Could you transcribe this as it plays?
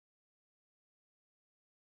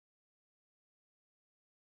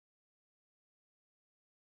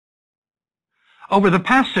Over the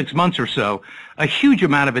past 6 months or so, a huge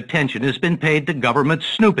amount of attention has been paid to government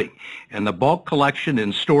snooping and the bulk collection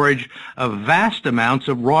and storage of vast amounts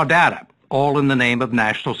of raw data, all in the name of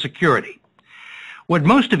national security. What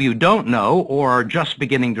most of you don't know or are just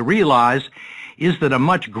beginning to realize is that a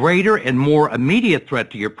much greater and more immediate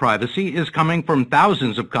threat to your privacy is coming from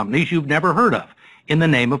thousands of companies you've never heard of in the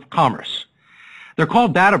name of commerce. They're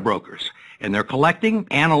called data brokers, and they're collecting,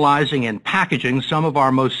 analyzing, and packaging some of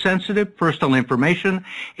our most sensitive personal information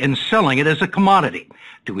and selling it as a commodity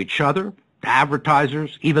to each other, to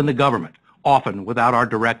advertisers, even the government, often without our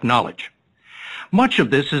direct knowledge. Much of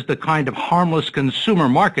this is the kind of harmless consumer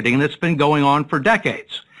marketing that's been going on for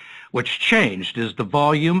decades. What's changed is the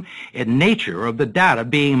volume and nature of the data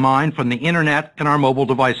being mined from the Internet and our mobile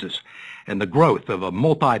devices, and the growth of a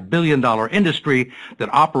multi-billion-dollar industry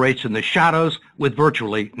that operates in the shadows with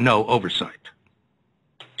virtually no oversight.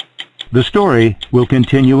 The story will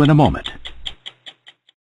continue in a moment.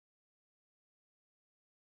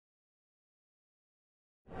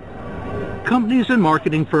 Companies and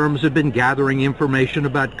marketing firms have been gathering information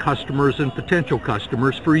about customers and potential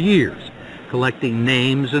customers for years, collecting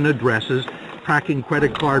names and addresses, tracking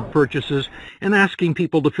credit card purchases, and asking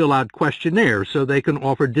people to fill out questionnaires so they can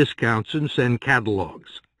offer discounts and send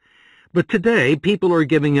catalogs. But today, people are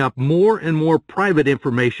giving up more and more private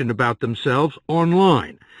information about themselves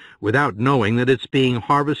online without knowing that it's being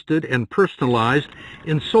harvested and personalized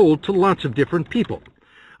and sold to lots of different people.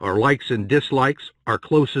 Our likes and dislikes, our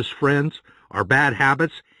closest friends, our bad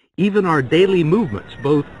habits, even our daily movements,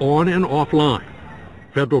 both on and offline.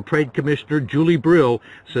 Federal Trade Commissioner Julie Brill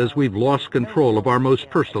says we've lost control of our most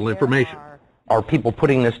personal information. Are people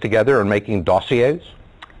putting this together and making dossiers?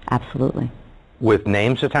 Absolutely. With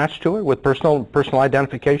names attached to it, with personal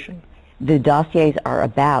identification? The dossiers are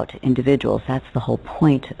about individuals. That's the whole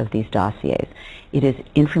point of these dossiers. It is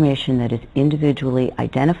information that is individually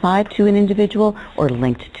identified to an individual or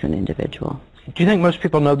linked to an individual. Do you think most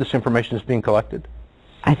people know this information is being collected?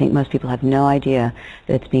 I think most people have no idea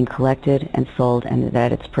that it's being collected and sold and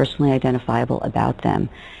that it's personally identifiable about them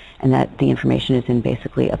and that the information is in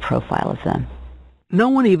basically a profile of them. No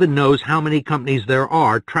one even knows how many companies there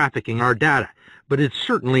are trafficking our data, but it's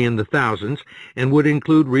certainly in the thousands and would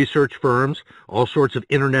include research firms, all sorts of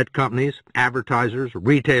Internet companies, advertisers,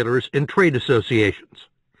 retailers, and trade associations.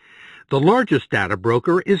 The largest data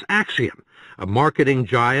broker is Acxiom, a marketing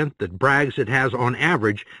giant that brags it has on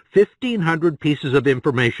average 1,500 pieces of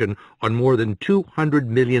information on more than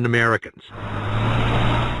 200 million Americans.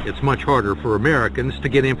 It's much harder for Americans to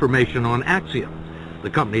get information on Acxiom.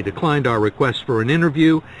 The company declined our request for an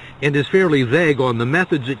interview and is fairly vague on the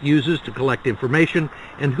methods it uses to collect information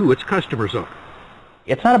and who its customers are.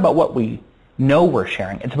 It's not about what we know we're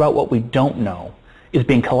sharing. It's about what we don't know is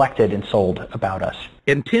being collected and sold about us.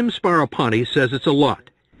 And Tim Sparapani says it's a lot.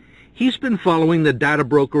 He's been following the data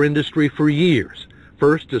broker industry for years,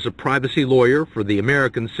 first as a privacy lawyer for the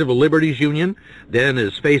American Civil Liberties Union, then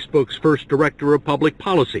as Facebook's first director of public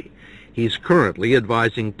policy. He's currently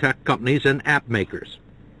advising tech companies and app makers.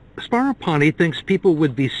 Sparapani thinks people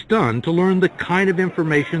would be stunned to learn the kind of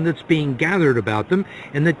information that's being gathered about them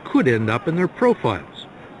and that could end up in their profiles.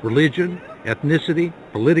 Religion, ethnicity,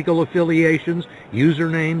 political affiliations,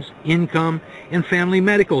 usernames, income, and family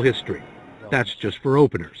medical history. That's just for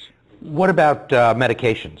openers. What about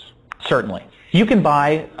medications? Certainly. You can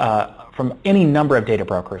buy from any number of data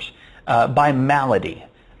brokers by malady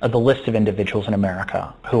the list of individuals in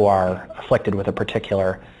America who are afflicted with a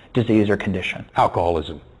particular disease or condition.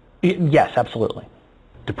 Alcoholism? Yes, absolutely.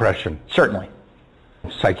 Depression? Certainly.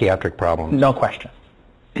 Psychiatric problems? No question.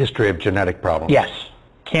 History of genetic problems? Yes.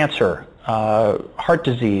 Cancer, heart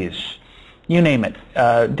disease, you name it,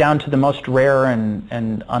 down to the most rare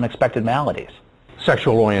and unexpected maladies.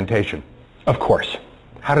 Sexual orientation? Of course.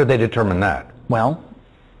 How do they determine that? Well,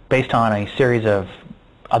 based on a series of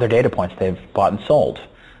other data points they've bought and sold.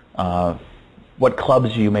 What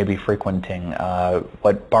clubs you may be frequenting,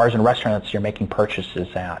 what bars and restaurants you're making purchases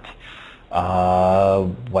at,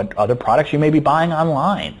 what other products you may be buying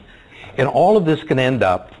online. And all of this can end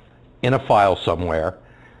up in a file somewhere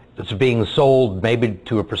that's being sold maybe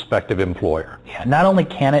to a prospective employer. Yeah, not only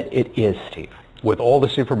can it, it is, Steve. With all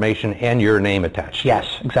this information and your name attached. Yes,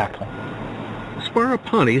 exactly.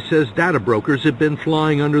 Sparapani says data brokers have been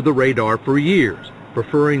flying under the radar for years,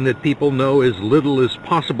 preferring that people know as little as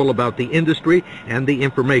possible about the industry and the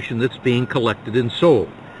information that's being collected and sold.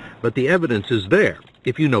 But the evidence is there,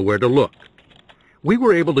 if you know where to look. We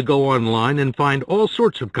were able to go online and find all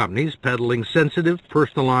sorts of companies peddling sensitive,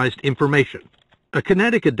 personalized information. A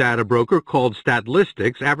Connecticut data broker called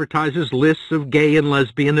Statlistics advertises lists of gay and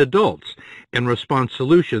lesbian adults and Response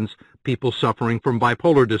Solutions, people suffering from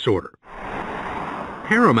bipolar disorder.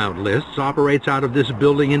 Paramount Lists operates out of this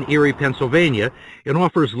building in Erie, Pennsylvania, and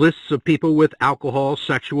offers lists of people with alcohol,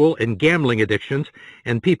 sexual, and gambling addictions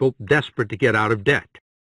and people desperate to get out of debt.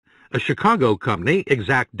 A Chicago company,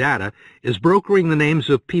 Exact Data, is brokering the names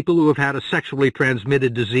of people who have had a sexually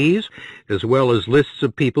transmitted disease, as well as lists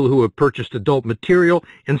of people who have purchased adult material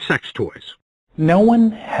and sex toys. No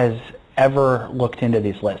one has ever looked into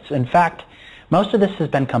these lists. In fact, most of this has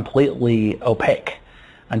been completely opaque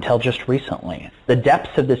until just recently. The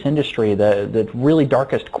depths of this industry, the really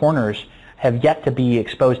darkest corners, have yet to be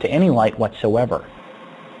exposed to any light whatsoever.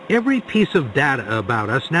 Every piece of data about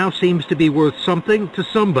us now seems to be worth something to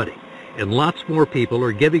somebody, and lots more people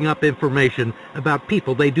are giving up information about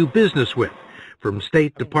people they do business with, from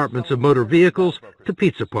state departments of motor vehicles to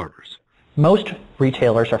pizza parlors. Most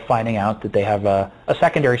retailers are finding out that they have a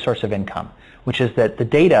secondary source of income, which is that the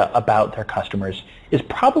data about their customers is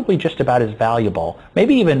probably just about as valuable,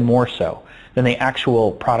 maybe even more so, than the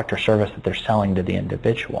actual product or service that they're selling to the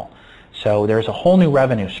individual. So there's a whole new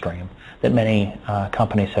revenue stream that many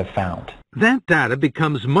companies have found. That data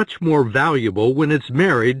becomes much more valuable when it's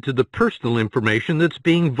married to the personal information that's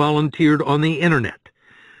being volunteered on the Internet.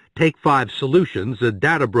 Take 5 Solutions, a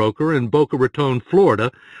data broker in Boca Raton,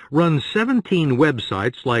 Florida, runs 17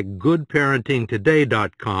 websites like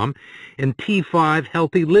GoodParentingToday.com and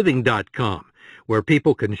T5HealthyLiving.com, where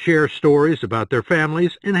people can share stories about their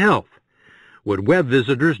families and health. What web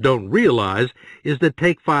visitors don't realize is that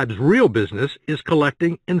Take 5's real business is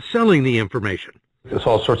collecting and selling the information. There's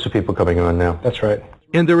all sorts of people coming on now. That's right.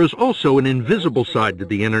 And there is also an invisible side to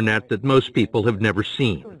the Internet that most people have never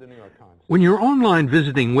seen. When you're online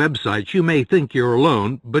visiting websites, you may think you're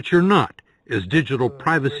alone, but you're not, as digital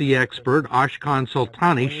privacy expert Ashkan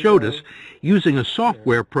Sultani showed us using a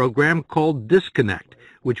software program called Disconnect,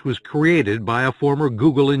 which was created by a former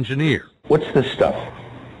Google engineer. What's this stuff?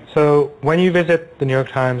 So when you visit the New York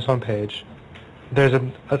Times homepage, there's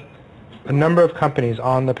a number of companies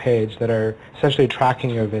on the page that are essentially tracking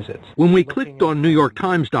your visits. When we clicked on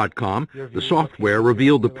NewYorkTimes.com, the software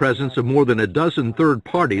revealed the presence of more than a dozen third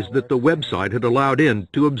parties that the website had allowed in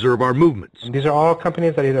to observe our movements. These are all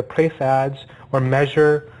companies that either place ads or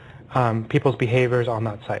measure people's behaviors on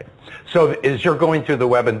that site. So as you're going through the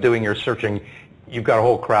web and doing your searching, you've got a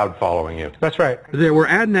whole crowd following you. That's right. There were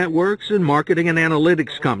ad networks and marketing and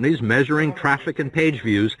analytics companies measuring traffic and page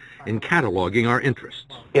views and cataloging our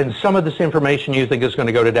interests. And some of this information you think is going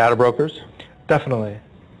to go to data brokers? Definitely.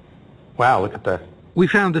 Wow, look at that. We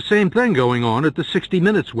found the same thing going on at the 60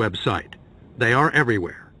 Minutes website. They are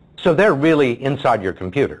everywhere. So they're really inside your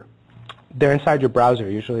computer. They're inside your browser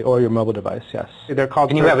usually, or your mobile device, yes. They're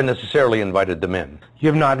called. And you haven't necessarily invited them in. You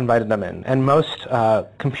have not invited them in, and most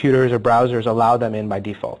computers or browsers allow them in by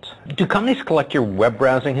default. Do companies collect your web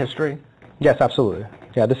browsing history? Yes, absolutely.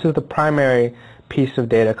 Yeah, this is the primary piece of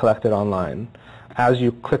data collected online. As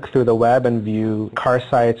you click through the web and view car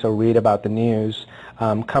sites or read about the news,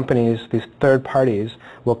 companies, these third parties,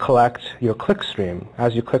 will collect your click stream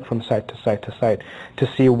as you click from site to site to site to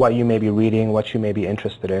see what you may be reading, what you may be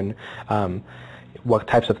interested in, what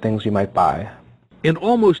types of things you might buy. And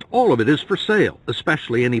almost all of it is for sale,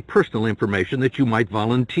 especially any personal information that you might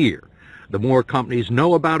volunteer. The more companies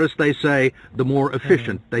know about us, they say, the more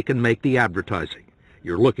efficient they can make the advertising.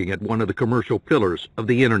 You're looking at one of the commercial pillars of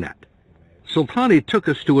the Internet. Sultani took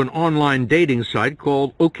us to an online dating site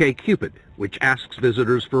called OkCupid, which asks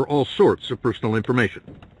visitors for all sorts of personal information.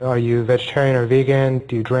 Are you vegetarian or vegan?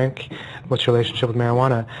 Do you drink? What's your relationship with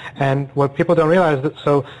marijuana? And what people don't realize, that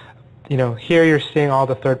here you're seeing all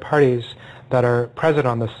the third parties that are present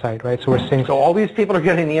on this site, right? So we're seeing... So all these people are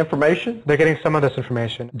getting the information? They're getting some of this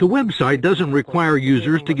information. The website doesn't require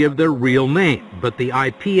users to give their real name, but the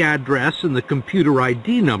IP address and the computer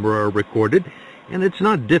ID number are recorded, and it's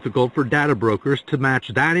not difficult for data brokers to match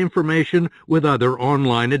that information with other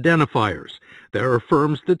online identifiers. There are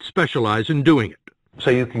firms that specialize in doing it.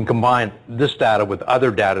 So you can combine this data with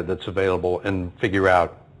other data that's available and figure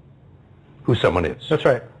out who someone is. That's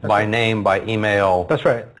right. By name, by email. That's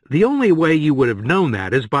right. The only way you would have known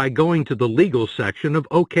that is by going to the legal section of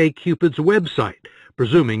OkCupid's website,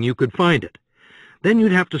 presuming you could find it. Then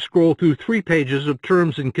you'd have to scroll through 3 pages of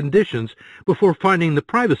terms and conditions before finding the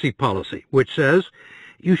privacy policy, which says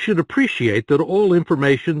you should appreciate that all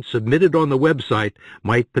information submitted on the website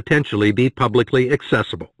might potentially be publicly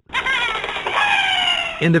accessible.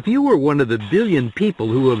 And if you were one of the billion people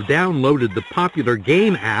who have downloaded the popular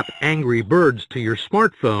game app Angry Birds to your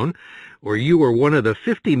smartphone, or you were one of the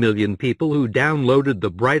 50 million people who downloaded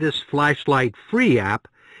the Brightest Flashlight free app,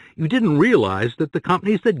 you didn't realize that the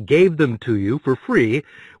companies that gave them to you for free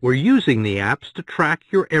were using the apps to track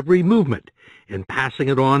your every movement and passing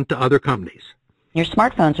it on to other companies. Your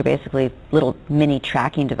smartphones are basically little mini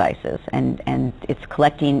tracking devices, and it's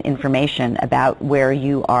collecting information about where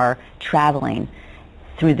you are traveling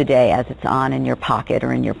through the day as it's on in your pocket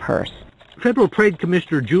or in your purse. Federal Trade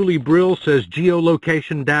Commissioner Julie Brill says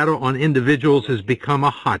geolocation data on individuals has become a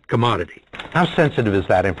hot commodity. How sensitive is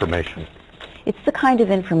that information? It's the kind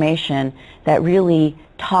of information that really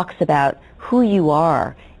talks about who you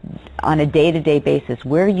are on a day-to-day basis,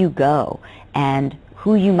 where you go, and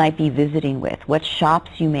who you might be visiting with, what shops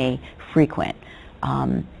you may frequent,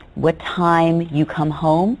 what time you come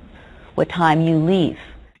home, what time you leave.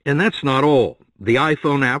 And that's not all. The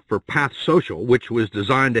iPhone app for Path Social, which was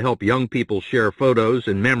designed to help young people share photos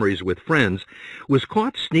and memories with friends, was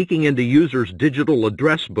caught sneaking into users' digital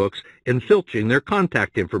address books and filching their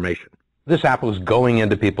contact information. This app was going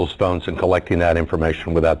into people's phones and collecting that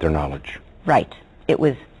information without their knowledge. Right. It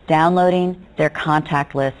was downloading their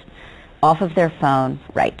contact list off of their phone.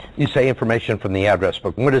 Right. You say information from the address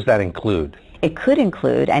book. What does that include? It could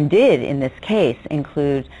include, and did in this case,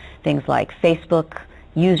 include things like Facebook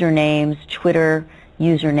usernames, Twitter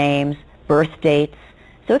usernames, birth dates.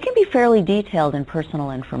 So it can be fairly detailed and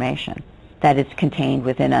personal information that is contained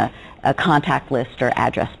within a contact list or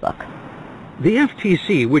address book. The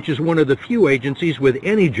FTC, which is one of the few agencies with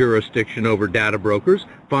any jurisdiction over data brokers,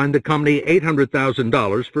 fined the company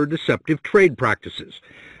 $800,000 for deceptive trade practices.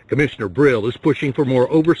 Commissioner Brill is pushing for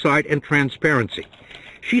more oversight and transparency.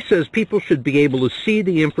 She says people should be able to see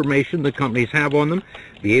the information the companies have on them,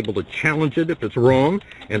 be able to challenge it if it's wrong,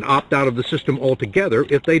 and opt out of the system altogether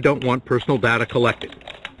if they don't want personal data collected.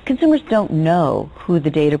 Consumers don't know who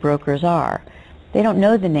the data brokers are. They don't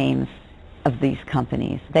know the names of these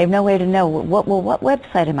companies. They have no way to know, what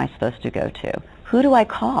website am I supposed to go to? Who do I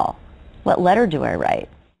call? What letter do I write?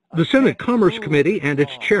 The Senate Commerce Committee and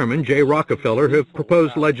its chairman, Jay Rockefeller, have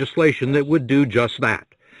proposed legislation that would do just that.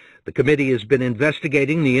 The committee has been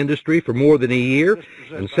investigating the industry for more than a year,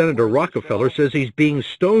 and Senator Rockefeller says he's being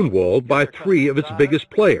stonewalled by three of its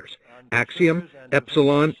biggest players, Acxiom,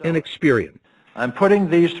 Epsilon, and Experian. I'm putting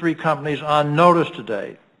these three companies on notice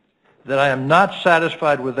today that I am not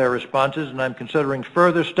satisfied with their responses, and I'm considering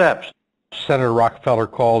further steps. Senator Rockefeller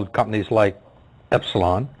called companies like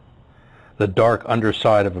Epsilon the dark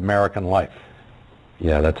underside of American life.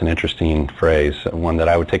 Yeah, that's an interesting phrase, one that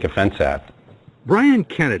I would take offense at. Brian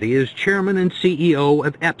Kennedy is chairman and CEO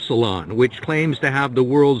of Epsilon, which claims to have the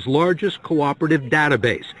world's largest cooperative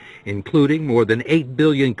database, including more than 8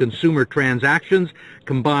 billion consumer transactions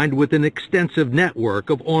combined with an extensive network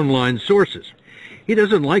of online sources. He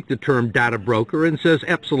doesn't like the term data broker and says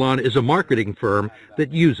Epsilon is a marketing firm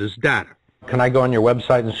that uses data. Can I go on your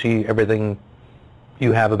website and see everything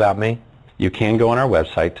you have about me? You can go on our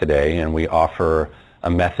website today, and we offer a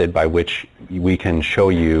method by which we can show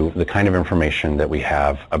you the kind of information that we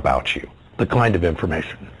have about you. The kind of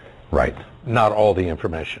information. Right. Not all the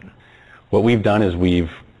information. What we've done is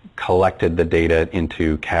we've collected the data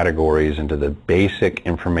into categories, into the basic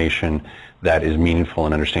information that is meaningful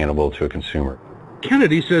and understandable to a consumer.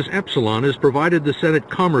 Kennedy says Epsilon has provided the Senate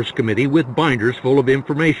Commerce Committee with binders full of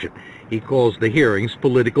information. He calls the hearings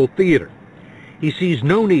political theater. He sees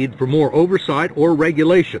no need for more oversight or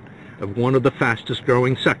regulation of one of the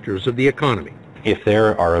fastest-growing sectors of the economy. If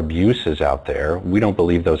there are abuses out there, we don't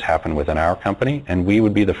believe those happen within our company, and we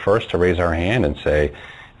would be the first to raise our hand and say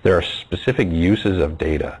there are specific uses of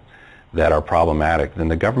data that are problematic, then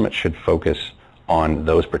the government should focus on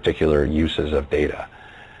those particular uses of data,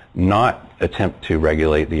 not attempt to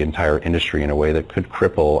regulate the entire industry in a way that could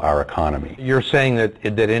cripple our economy. You're saying that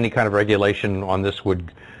any kind of regulation on this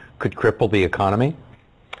could cripple the economy?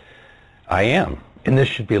 I am. And this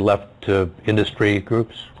should be left to industry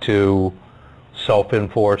groups to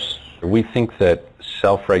self-enforce? We think that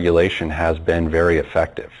self-regulation has been very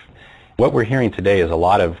effective. What we're hearing today is a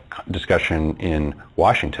lot of discussion in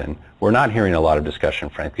Washington. We're not hearing a lot of discussion,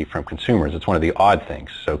 frankly, from consumers. It's one of the odd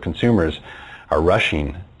things. So consumers are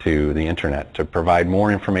rushing to the internet to provide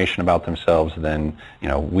more information about themselves than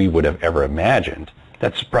we would have ever imagined.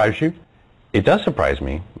 That surprised you? It does surprise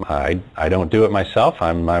me. I don't do it myself.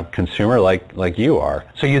 I'm a consumer like you are.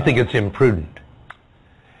 So you think it's imprudent?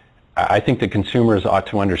 I think that consumers ought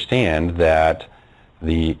to understand that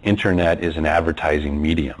the internet is an advertising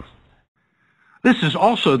medium. This is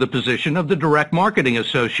also the position of the Direct Marketing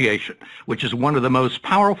Association, which is one of the most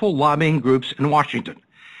powerful lobbying groups in Washington.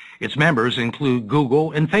 Its members include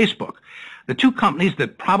Google and Facebook, the two companies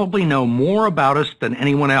that probably know more about us than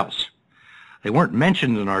anyone else. They weren't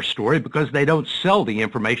mentioned in our story because they don't sell the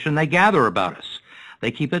information they gather about us.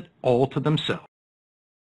 They keep it all to themselves.